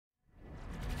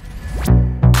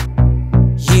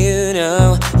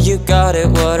know you got it,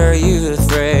 what are you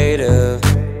afraid of?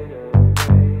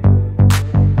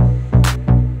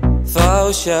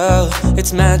 Faux show,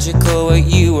 it's magical what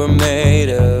you were made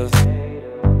of.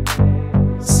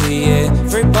 See,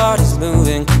 everybody's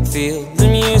moving, feel the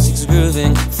music's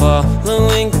grooving,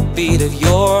 following the beat of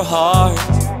your heart,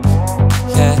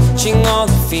 catching all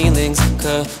the feelings,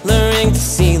 coloring the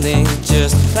ceiling,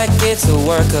 just like it's a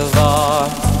work of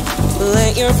art.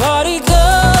 Let your body go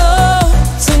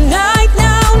tonight,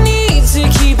 now need to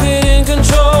keep it in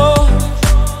control.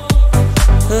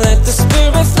 Let the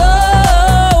spirit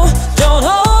flow, don't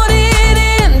hold it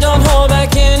in, don't hold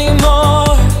back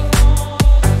anymore.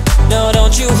 No,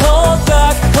 don't you hold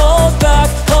back, hold back,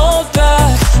 hold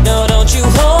back. No, don't you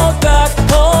hold back,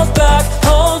 hold back,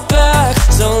 hold back.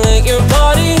 So let your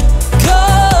body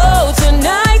go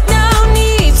tonight, now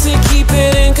need to keep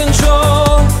it in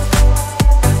control.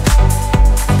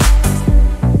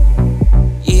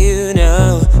 You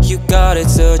know you got it,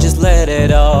 so just let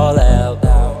it all out.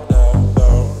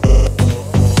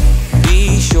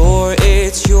 Be sure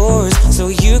it's yours, so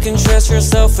you can trust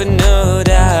yourself with no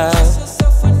doubt.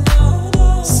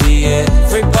 See,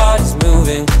 everybody's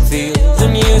moving, feel the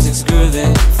music's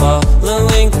grooving,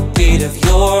 following the beat of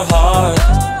your heart,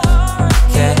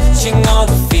 catching all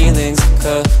the feelings,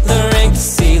 coloring the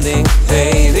ceiling.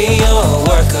 Baby, you're a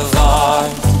work of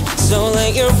art. So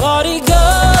let your body go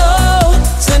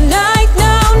tonight,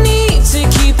 now need to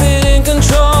keep it in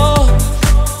control.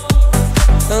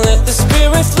 Let the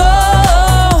spirit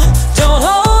flow, don't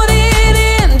hold it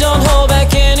in, don't hold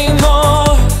back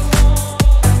anymore.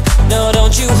 No,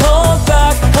 don't you hold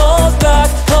back, hold back,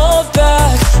 hold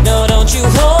back. No, don't you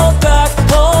hold back,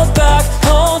 hold back,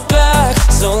 hold back.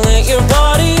 So let your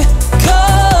body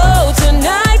go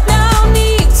tonight, now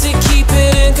need to keep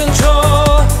it in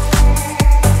control.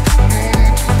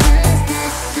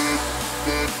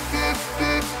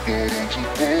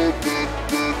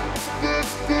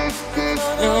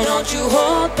 No, don't you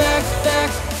hold back,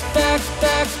 back, back,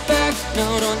 back, back.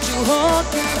 No, don't you hold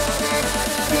back, back,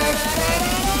 back, back.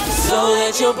 So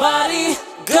let your body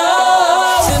go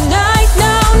tonight.